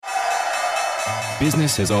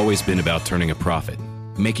Business has always been about turning a profit,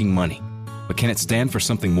 making money. But can it stand for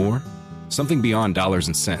something more? Something beyond dollars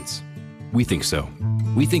and cents? We think so.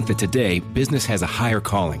 We think that today, business has a higher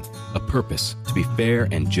calling, a purpose to be fair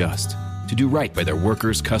and just, to do right by their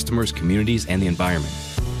workers, customers, communities, and the environment.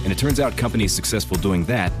 And it turns out companies successful doing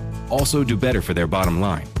that also do better for their bottom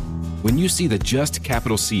line. When you see the Just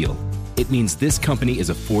Capital seal, it means this company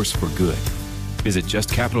is a force for good. Visit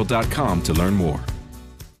justcapital.com to learn more.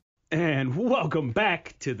 And welcome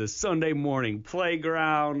back to the Sunday morning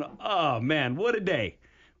playground. Oh man, what a day.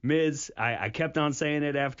 Miz, I kept on saying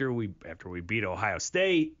it after we beat Ohio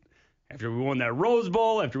State, after we won that Rose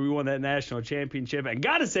Bowl, after we won that national championship. And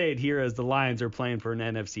gotta say it here as the Lions are playing for an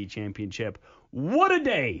NFC championship. What a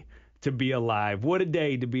day to be alive. What a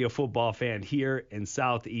day to be a football fan here in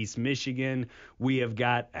Southeast Michigan. We have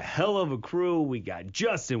got a hell of a crew. We got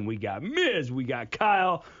Justin, we got Miz, we got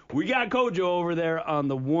Kyle, we got Kojo over there on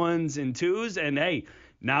the ones and twos. And hey,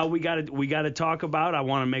 now we got to talk about, I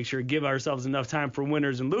want to make sure give ourselves enough time for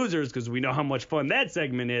winners and losers because we know how much fun that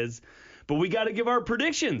segment is. But we got to give our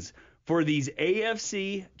predictions for these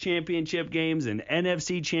AFC championship games and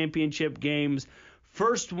NFC championship games.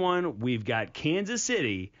 First one, we've got Kansas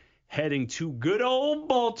City heading to good old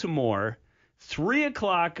Baltimore. 3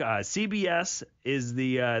 o'clock, CBS is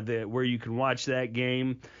the where you can watch that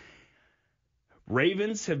game.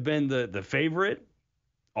 Ravens have been the favorite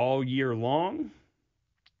all year long.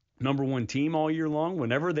 Number one team all year long.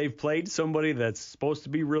 Whenever they've played somebody that's supposed to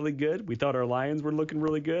be really good, we thought our Lions were looking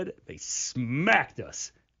really good. They smacked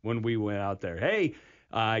us when we went out there. Hey,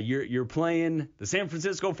 you're playing the San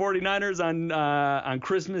Francisco 49ers on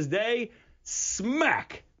Christmas Day.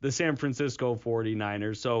 Smack the San Francisco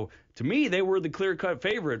 49ers. So to me, they were the clear-cut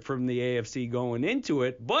favorite from the AFC going into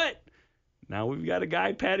it. But now we've got a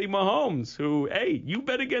guy, Patty Mahomes, who, hey, you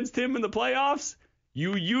bet against him in the playoffs,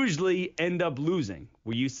 you usually end up losing.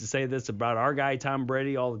 We used to say this about our guy, Tom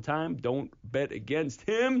Brady, all the time. Don't bet against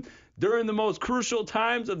him during the most crucial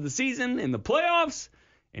times of the season in the playoffs.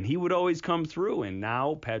 And he would always come through. And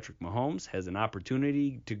now Patrick Mahomes has an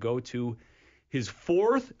opportunity to go to his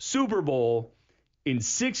 4th Super Bowl in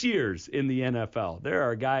 6 years in the NFL. There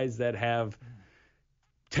are guys that have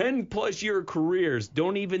 10-plus year careers,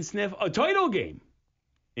 don't even sniff a title game.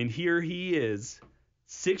 And here he is,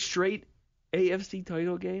 6 straight AFC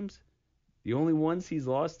title games. The only ones he's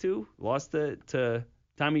lost to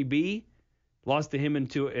Tommy B, lost to him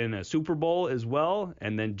in a Super Bowl as well.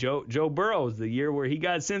 And then Joe Burrow's the year where he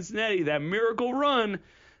got Cincinnati, that miracle run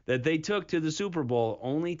that they took to the Super Bowl.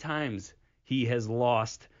 Only times he has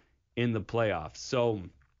lost in the playoffs. So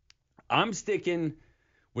I'm sticking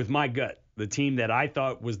with my gut, the team that I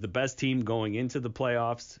thought was the best team going into the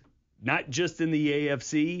playoffs, not just in the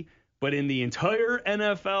AFC, but in the entire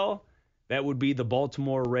NFL. That would be the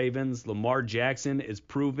Baltimore Ravens. Lamar Jackson is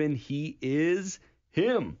proven he is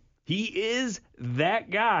him. He is that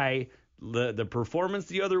guy. The performance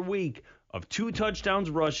the other week of 2 touchdowns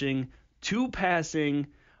rushing, 2 passing,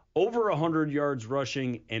 over 100 yards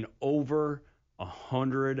rushing, and over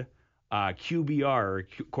 100 QBR, or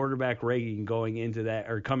quarterback rating, going into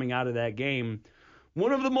that or coming out of that game.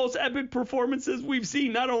 One of the most epic performances we've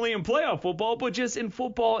seen, not only in playoff football, but just in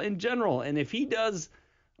football in general. And if he does,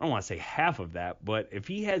 I don't want to say half of that, but if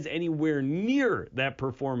he has anywhere near that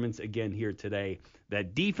performance again here today,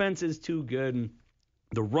 that defense is too good.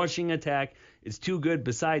 The rushing attack is too good.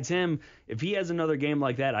 Besides him, if he has another game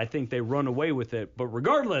like that, I think they run away with it. But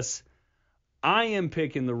regardless, I am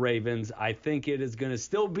picking the Ravens. I think it is going to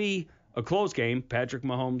still be a close game. Patrick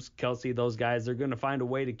Mahomes, Kelsey, those guys, they're going to find a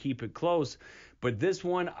way to keep it close. But this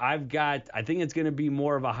one, I think it's going to be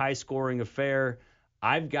more of a high-scoring affair.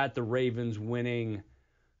 I've got the Ravens winning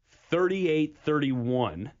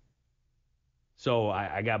 38-31. So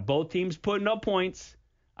I got both teams putting up points.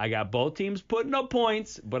 But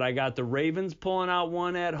I got the Ravens pulling out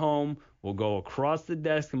one at home. We'll go across the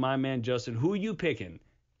desk to my man, Justin. Who are you picking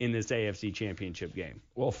in this AFC championship game?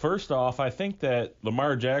 Well, first off, I think that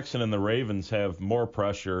Lamar Jackson and the Ravens have more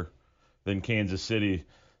pressure than Kansas City.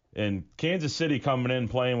 And Kansas City coming in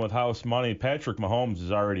playing with house money, Patrick Mahomes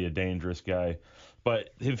is already a dangerous guy.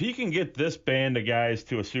 But if he can get this band of guys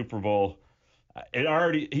to a Super Bowl, he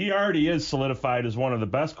already is solidified as one of the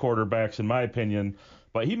best quarterbacks, in my opinion.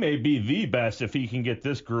 But he may be the best if he can get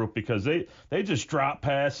this group, because they just drop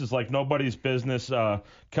passes like nobody's business.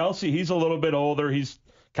 Kelsey, he's a little bit older. He's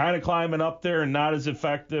kind of climbing up there and not as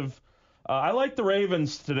effective. I like the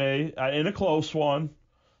Ravens today in a close one.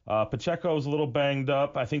 Pacheco's a little banged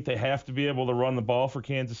up. I think they have to be able to run the ball for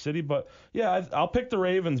Kansas City. But, yeah, I'll pick the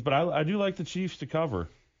Ravens, but I do like the Chiefs to cover.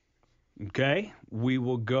 Okay, we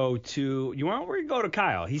will go to. We go to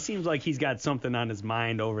Kyle. He seems like he's got something on his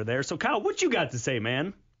mind over there. So Kyle, what you got to say,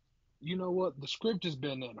 man? You know what? The script has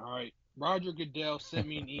been in, all right? Roger Goodell sent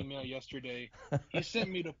me an email yesterday. He sent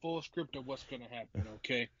me the full script of what's going to happen,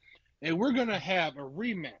 okay? And we're going to have a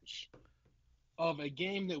rematch of a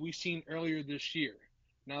game that we seen earlier this year.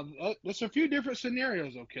 Now, there's a few different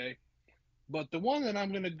scenarios, okay? But the one that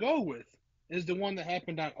I'm going to go with is the one that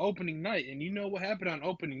happened on opening night. And you know what happened on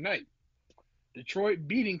opening night? Detroit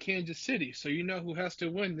beating Kansas City. So you know who has to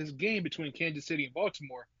win this game between Kansas City and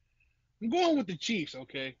Baltimore. I'm going with the Chiefs,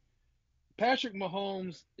 okay? Patrick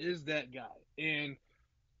Mahomes is that guy. And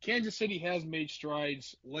Kansas City has made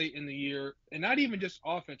strides late in the year, and not even just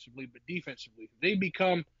offensively, but defensively. They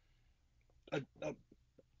become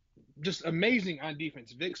just amazing on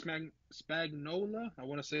defense. Vic Spagnola, I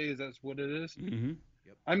want to say that's what it is. Mm-hmm.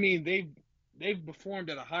 Yep. I mean, they've performed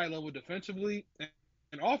at a high level defensively,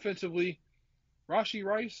 and offensively, Rashee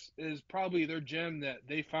Rice is probably their gem that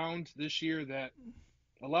they found this year that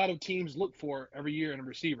a lot of teams look for every year in a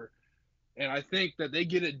receiver. And I think that they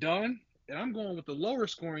get it done. And I'm going with the lower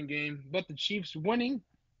scoring game, but the Chiefs winning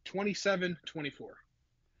 27-24.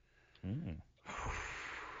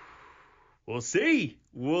 We'll see.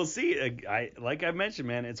 Like I mentioned,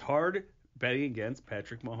 man, it's hard betting against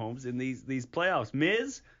Patrick Mahomes in these playoffs.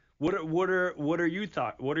 Miz, what are your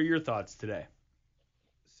thoughts today?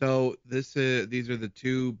 So these are the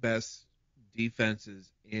two best defenses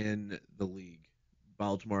in the league.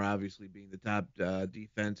 Baltimore obviously being the top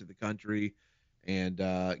defense in the country, and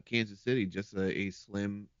Kansas City just a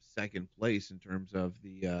slim second place in terms of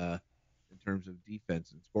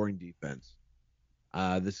defense and scoring defense.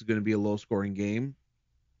 This is going to be a low scoring game.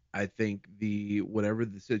 I think whatever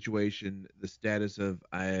the situation, the status of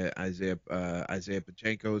Isaiah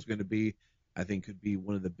Pacheco is going to be, I think could be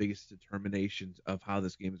one of the biggest determinations of how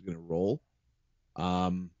this game is going to roll.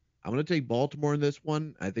 I'm going to take Baltimore in this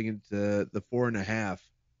one. I think it's the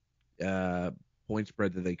 4.5 point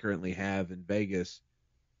spread that they currently have in Vegas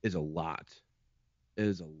is a lot. It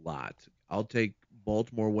is a lot. I'll take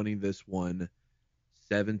Baltimore winning this one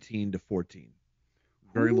 17-14.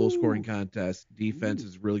 Very low scoring contest. Defense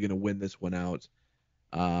is really going to win this one out.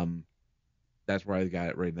 That's where I got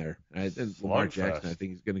it right there. And Lamar Jackson, I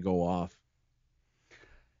think he's going to go off.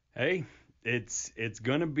 Hey, it's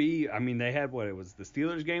gonna be. I mean, they had the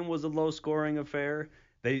Steelers game was a low scoring affair.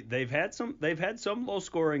 They've had some low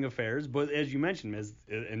scoring affairs, but as you mentioned,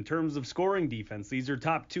 in terms of scoring defense, these are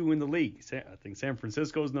top two in the league. I think San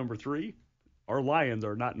Francisco's number 3. Our Lions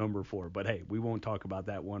are not number 4, but hey, we won't talk about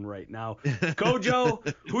that one right now.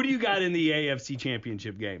 Kojo, who do you got in the AFC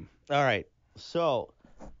Championship game? All right, so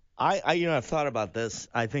I've thought about this.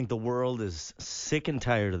 I think the world is sick and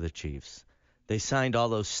tired of the Chiefs. They signed all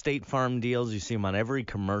those State Farm deals. You see them on every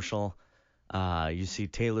commercial. You see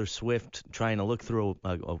Taylor Swift trying to look through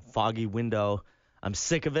a foggy window. I'm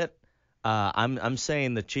sick of it. I'm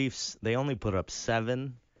saying the Chiefs, they only put up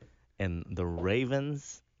 7, and the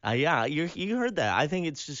Ravens. You heard that. I think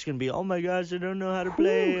it's just going to be, oh, my gosh, I don't know how to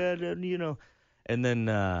play. And then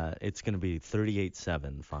it's going to be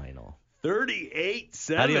 38-7 final.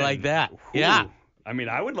 38-7. How do you like that? Ooh. Yeah. I mean,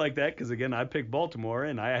 I would like that because, again, I picked Baltimore,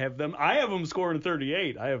 and I have them scoring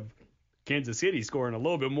 38. I have Kansas City scoring a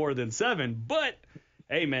little bit more than 7. But,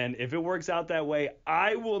 hey, man, if it works out that way,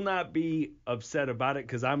 I will not be upset about it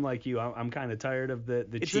because I'm like you. I'm kind of tired of the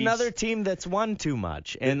Chiefs. It's another team that's won too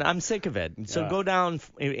much, and I'm sick of it. So go down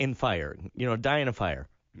in fire. Die in a fire.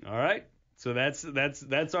 All right. So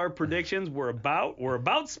that's our predictions. We're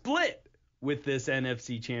about split with this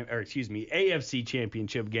AFC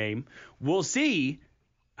Championship game. We'll see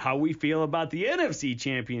how we feel about the NFC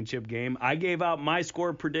Championship game. I gave out my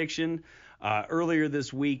score prediction earlier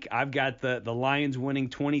this week. I've got the Lions winning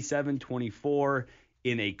 27-24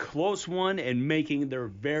 in a close one and making their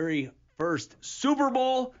very first Super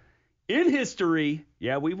Bowl in history.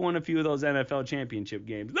 Yeah, we've won a few of those NFL championship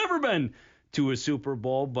games. Never been to a Super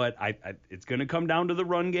Bowl, but it's going to come down to the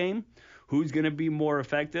run game. Who's going to be more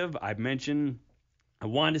effective? I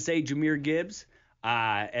wanted to say Jahmyr Gibbs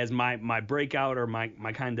as my breakout or my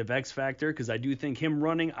kind of X factor because I do think him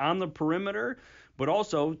running on the perimeter, but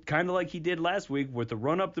also kind of like he did last week with the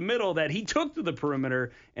run up the middle that he took to the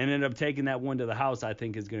perimeter and ended up taking that one to the house, I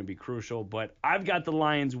think is going to be crucial. But I've got the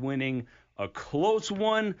Lions winning a close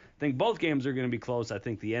one. I think both games are going to be close. I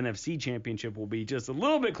think the NFC Championship will be just a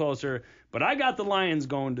little bit closer, but I got the Lions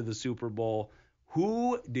going to the Super Bowl.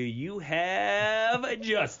 Who do you have,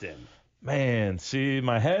 Justin? Man, see,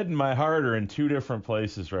 my head and my heart are in two different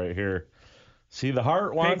places right here. See, the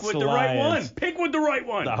heart wants the Lions. Pick with the right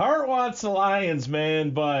one. The heart wants the Lions, man,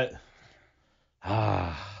 but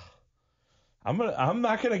I'm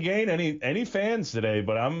not gonna gain any fans today,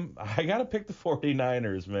 but I gotta pick the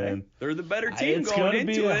 49ers, man. Hey, they're the better team It's going gonna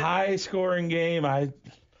into be a it. high scoring game. I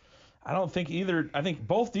don't think either. I think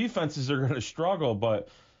both defenses are gonna struggle, but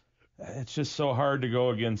it's just so hard to go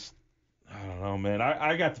against. I don't know, man.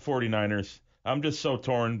 I got the 49ers. I'm just so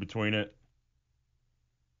torn between it.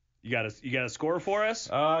 You got a score for us?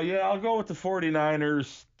 Yeah, I'll go with the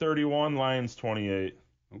 49ers 31, Lions 28.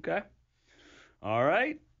 Okay. All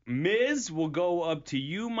right. Miz, we'll go up to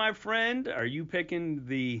you, my friend. Are you picking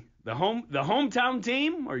the hometown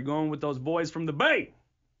team, or are you going with those boys from the Bay?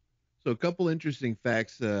 So a couple interesting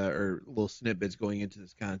facts or little snippets going into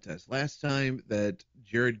this contest. Last time that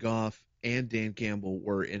Jared Goff and Dan Campbell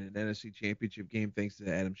were in an NFC Championship game, thanks to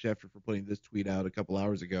Adam Schefter for putting this tweet out a couple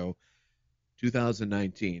hours ago,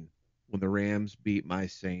 2019, when the Rams beat my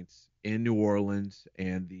Saints in New Orleans,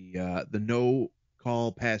 and the no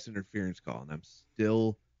call pass interference call, and I'm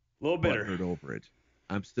still A little bitter. butthurt over it.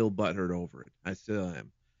 I'm still butthurt over it. I still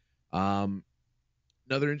am.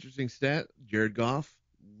 Another interesting stat: Jared Goff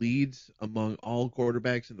leads among all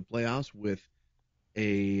quarterbacks in the playoffs with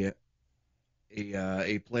a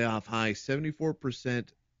playoff high 74%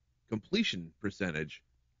 completion percentage.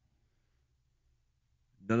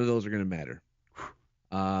 None of those are going to matter.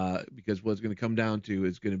 Because what's going to come down to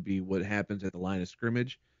is going to be what happens at the line of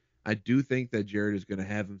scrimmage. I do think that Jared is going to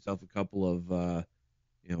have himself a couple of,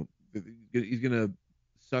 he's going to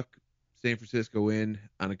suck San Francisco in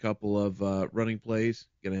on a couple of running plays.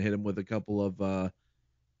 Going to hit him with a couple of,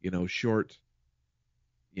 short,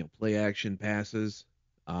 play action passes.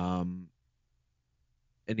 And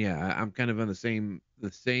yeah, I'm kind of on the same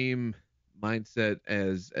mindset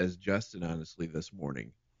as Justin, honestly, this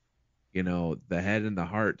morning. The head and the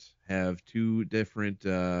heart have two different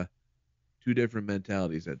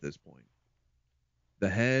mentalities at this point. The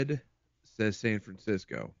head says San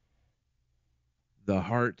Francisco. The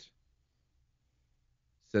heart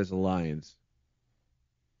says the Lions.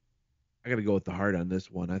 I got to go with the heart on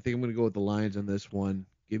this one. I think I'm going to go with the Lions on this one.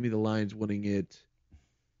 Give me the Lions winning it.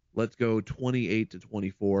 Let's go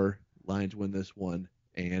 28-24. Lions win this one.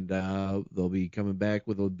 And they'll be coming back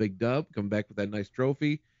with a big dub, coming back with that nice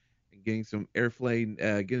trophy, and getting some airplane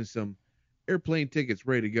tickets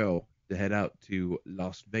ready to go to head out to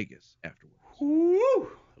Las Vegas afterwards.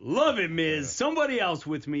 Woo! Love it, Miz. Somebody else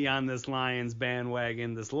with me on this Lions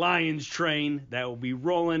bandwagon, this Lions train that will be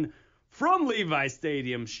rolling from Levi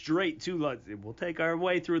Stadium straight to we'll take our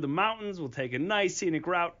way through the mountains. We'll take a nice scenic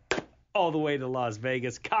route all the way to Las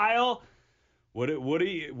Vegas. Kyle,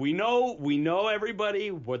 we know everybody,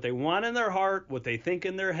 what they want in their heart, what they think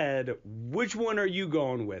in their head. Which one are you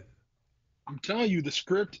going with? I'm telling you, the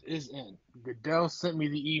script is in. Goodell sent me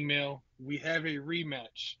the email. We have a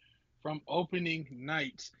rematch from opening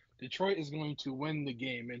night. Detroit is going to win the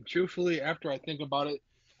game. And truthfully, after I think about it,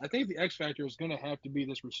 I think the X factor is going to have to be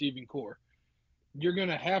this receiving core. You're going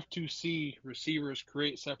to have to see receivers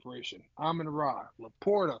create separation. Amon-Ra,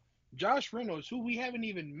 Laporta, Josh Reynolds, who we haven't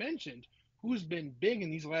even mentioned, who's been big in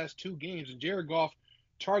these last two games, and Jared Goff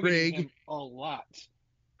targeting him a lot.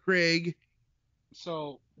 Craig.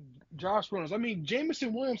 So, Josh Reynolds. I mean,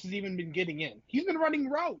 Jamison Williams has even been getting in. He's been running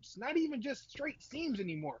routes, not even just straight seams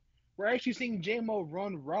anymore. We're actually seeing J-Mo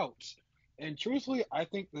run routes. And truthfully, I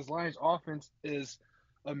think this Lions offense is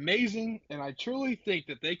amazing, and I truly think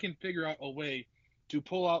that they can figure out a way to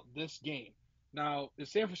pull out this game. Now, is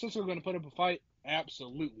San Francisco going to put up a fight?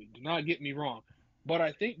 Absolutely. Do not get me wrong. But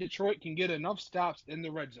I think Detroit can get enough stops in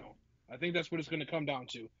the red zone. I think that's what it's going to come down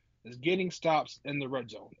to, is getting stops in the red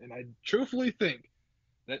zone. And I truthfully think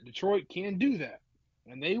that Detroit can do that.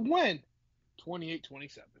 And they win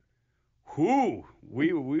 28-27. Whoo,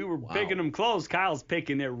 we were picking them close. Kyle's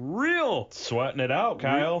picking it real, sweating it out,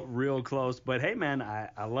 Kyle. Real close. But hey, man,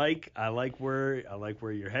 I like where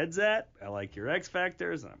your head's at. I like your X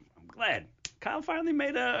factors. I'm glad Kyle finally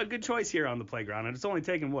made a good choice here on the playground, and it's only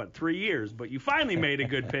taken 3 years, but you finally made a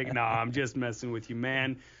good pick. No, I'm just messing with you,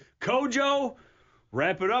 man. Kojo,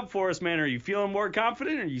 wrap it up for us, man. Are you feeling more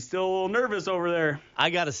confident, or are you still a little nervous over there?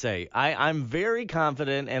 I got to say, I'm very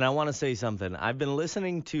confident, and I want to say something. I've been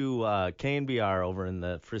listening to KNBR over in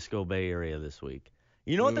the Frisco Bay Area this week.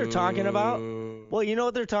 You know what they're talking about? Well, you know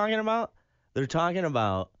what they're talking about? They're talking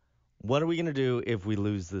about, what are we going to do if we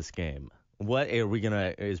lose this game? What are we going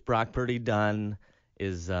to – is Brock Purdy done?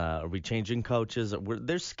 Are we changing coaches?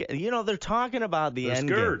 They're talking about the end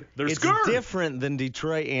game. They're it's scared. Different than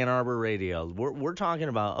Detroit Ann Arbor radio. We're talking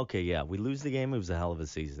about, okay, yeah, we lose the game. It was a hell of a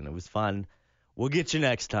season. It was fun. We'll get you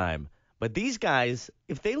next time. But these guys,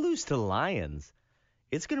 if they lose to the Lions,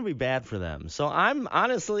 it's going to be bad for them. So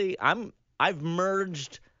I've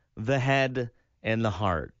merged the head and the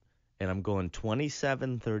heart. and I'm going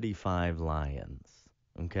 27-35 Lions.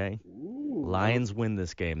 Okay? Ooh. Lions win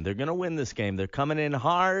this game. They're going to win this game. They're coming in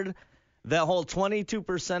hard. That whole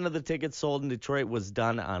 22% of the tickets sold in Detroit was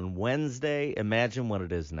done on Wednesday. Imagine what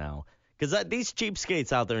it is now. Because these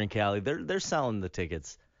cheapskates out there in Cali, they're selling the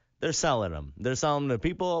tickets. They're selling them. They're selling them to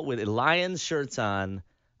people with Lions shirts on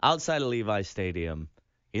outside of Levi Stadium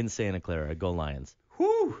in Santa Clara. Go Lions.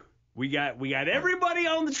 Whew. We got everybody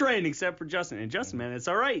on the train except for Justin. And Justin, man, it's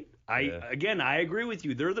all right. I agree with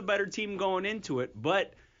you. They're the better team going into it,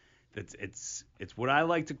 but it's what I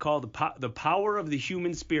like to call the power of the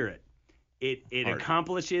human spirit. It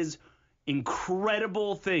accomplishes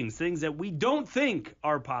incredible things that we don't think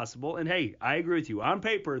are possible. And hey, I agree with you. On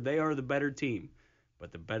paper, they are the better team.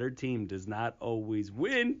 But the better team does not always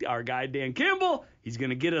win. Our guy Dan Campbell, he's going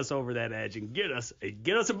to get us over that edge and get us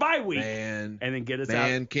a bye week, and then get us out.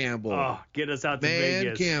 Man Campbell. Oh, get us out to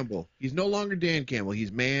Vegas. Man Campbell. He's no longer Dan Campbell.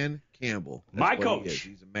 He's Man Campbell. That's my what coach. He is.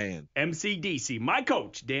 He's a man. MCDC, my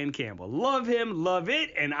coach, Dan Campbell. Love him, love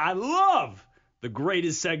it, and I love the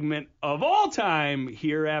greatest segment of all time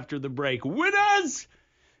here after the break. Winners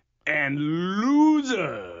and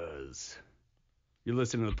losers. You're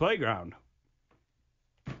listening to The Playground.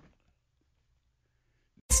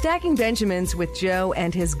 Stacking Benjamins with Joe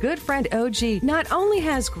and his good friend OG not only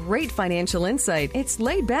has great financial insight, it's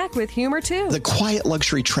laid back with humor too. The quiet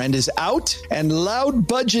luxury trend is out and loud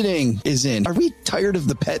budgeting is in. Are we tired of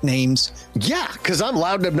the pet names? Yeah, because I'm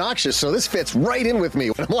loud and obnoxious, so this fits right in with me.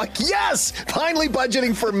 And I'm like, yes, finally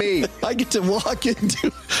budgeting for me. I get to walk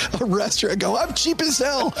into a restaurant and go, I'm cheap as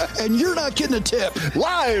hell, and you're not getting a tip.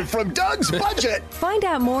 Live from Doug's Budget. Find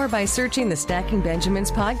out more by searching the Stacking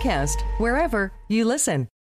Benjamins podcast, wherever you listen.